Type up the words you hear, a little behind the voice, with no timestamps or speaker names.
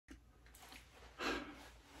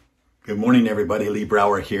Good morning, everybody. Lee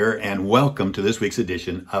Brower here, and welcome to this week's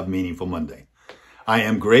edition of Meaningful Monday. I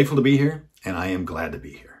am grateful to be here, and I am glad to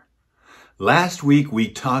be here. Last week, we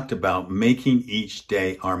talked about making each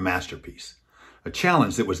day our masterpiece, a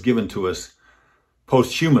challenge that was given to us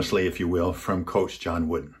posthumously, if you will, from Coach John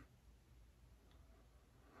Wooden.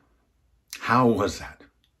 How was that?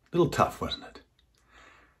 A little tough, wasn't it?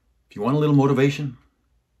 If you want a little motivation,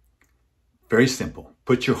 very simple.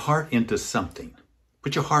 Put your heart into something.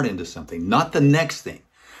 Put your heart into something, not the next thing,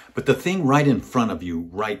 but the thing right in front of you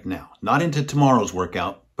right now. Not into tomorrow's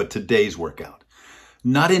workout, but today's workout.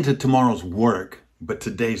 Not into tomorrow's work, but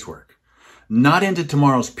today's work. Not into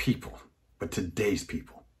tomorrow's people, but today's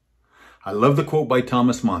people. I love the quote by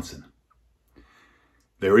Thomas Monson.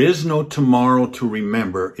 There is no tomorrow to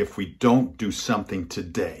remember if we don't do something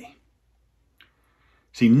today.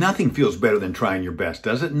 See, nothing feels better than trying your best,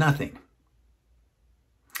 does it? Nothing.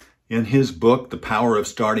 In his book, The Power of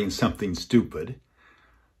Starting Something Stupid,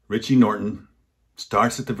 Richie Norton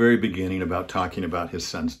starts at the very beginning about talking about his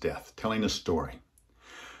son's death, telling a story.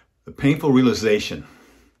 The painful realization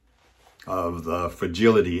of the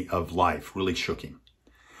fragility of life really shook him,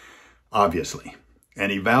 obviously, and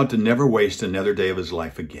he vowed to never waste another day of his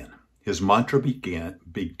life again. His mantra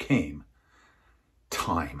became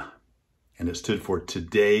time, and it stood for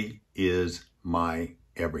today is my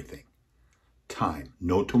everything. Time,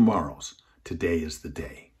 no tomorrows. Today is the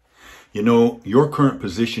day. You know, your current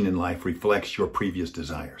position in life reflects your previous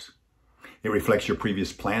desires. It reflects your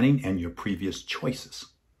previous planning and your previous choices.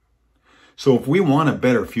 So if we want a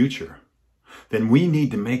better future, then we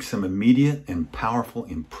need to make some immediate and powerful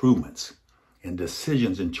improvements and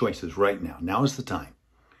decisions and choices right now. Now is the time.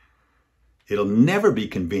 It'll never be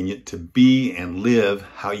convenient to be and live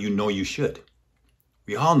how you know you should.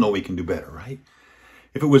 We all know we can do better, right?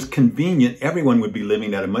 If it was convenient, everyone would be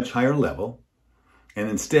living at a much higher level. And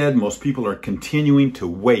instead, most people are continuing to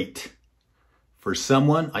wait for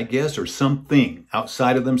someone, I guess, or something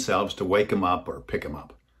outside of themselves to wake them up or pick them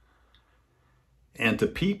up. And to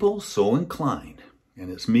people so inclined,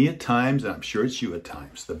 and it's me at times, and I'm sure it's you at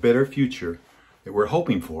times, the better future that we're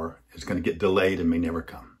hoping for is going to get delayed and may never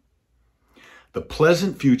come. The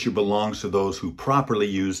pleasant future belongs to those who properly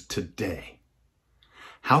use today.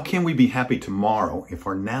 How can we be happy tomorrow if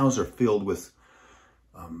our nows are filled with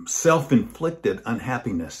self-inflicted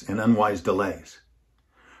unhappiness and unwise delays?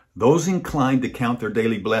 Those inclined to count their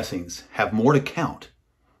daily blessings have more to count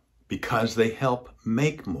because they help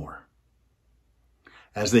make more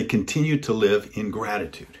as they continue to live in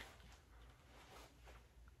gratitude.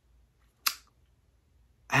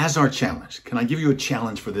 As our challenge, can I give you a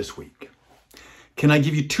challenge for this week? Can I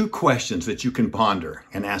give you 2 questions that you can ponder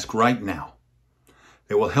and ask right now?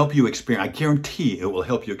 It will help you experience, I guarantee it will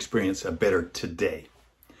help you experience a better today.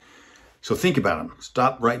 So think about them.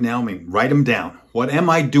 Stop right now. Write them down. What am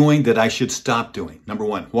I doing that I should stop doing? Number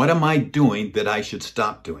 1, what am I doing that I should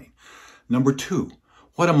stop doing? Number 2,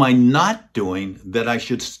 what am I not doing that I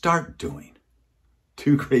should start doing?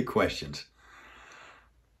 2 great questions.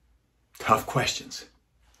 Tough questions.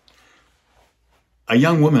 A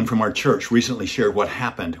young woman from our church recently shared what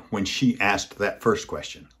happened when she asked that first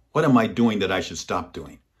question. What am I doing that I should stop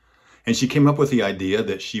doing? And she came up with the idea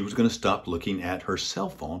that she was going to stop looking at her cell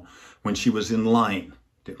phone when she was in line,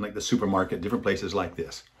 like the supermarket, different places like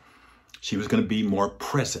this. She was going to be more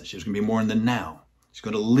present. She was going to be more in the now. She's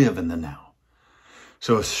going to live in the now.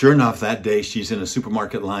 So sure enough, that day she's in a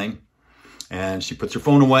supermarket line and she puts her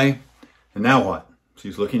phone away. And now what?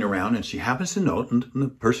 She's looking around and she happens to note and the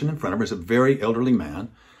person in front of her is a very elderly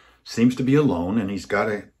man, seems to be alone, and he's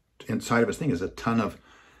got inside of his thing is a ton of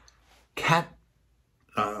cat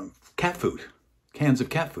food, cans of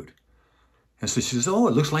cat food. And so she says, oh,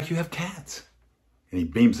 it looks like you have cats. And he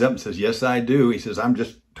beams up and says, yes, I do. He says, I'm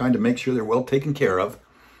just trying to make sure they're well taken care of.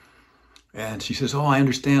 And she says, oh, I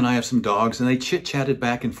understand. I have some dogs. And they chit-chatted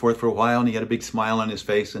back and forth for a while, and he had a big smile on his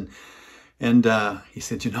face. And he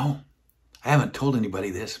said, you know, I haven't told anybody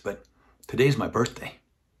this, but today's my birthday.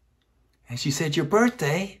 And she said, your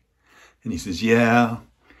birthday? And he says, yeah.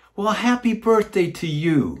 Well, happy birthday to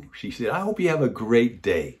you. She said, I hope you have a great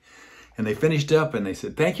day. And they finished up and they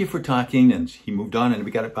said, thank you for talking. And he moved on and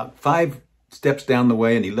we got about 5 steps down the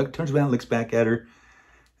way and he turns around, looks back at her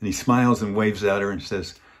and he smiles and waves at her and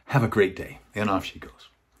says, have a great day. And off she goes.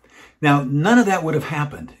 Now, none of that would have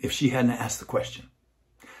happened if she hadn't asked the question.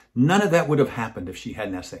 None of that would have happened if she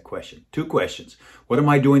hadn't asked that question. 2 questions. What am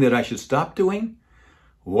I doing that I should stop doing?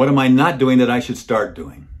 What am I not doing that I should start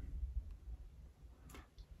doing?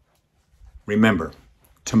 Remember,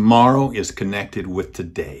 tomorrow is connected with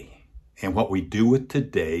today, and what we do with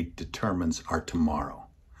today determines our tomorrow.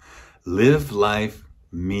 Live life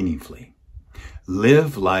meaningfully.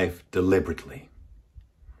 Live life deliberately.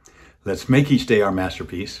 Let's make each day our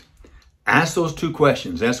masterpiece. Ask those 2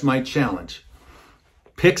 questions. That's my challenge.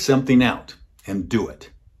 Pick something out and do it.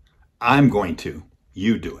 I'm going to.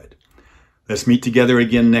 You do it. Let's meet together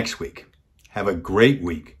again next week. Have a great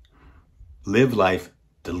week. Live life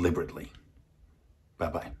deliberately.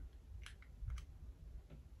 Bye-bye.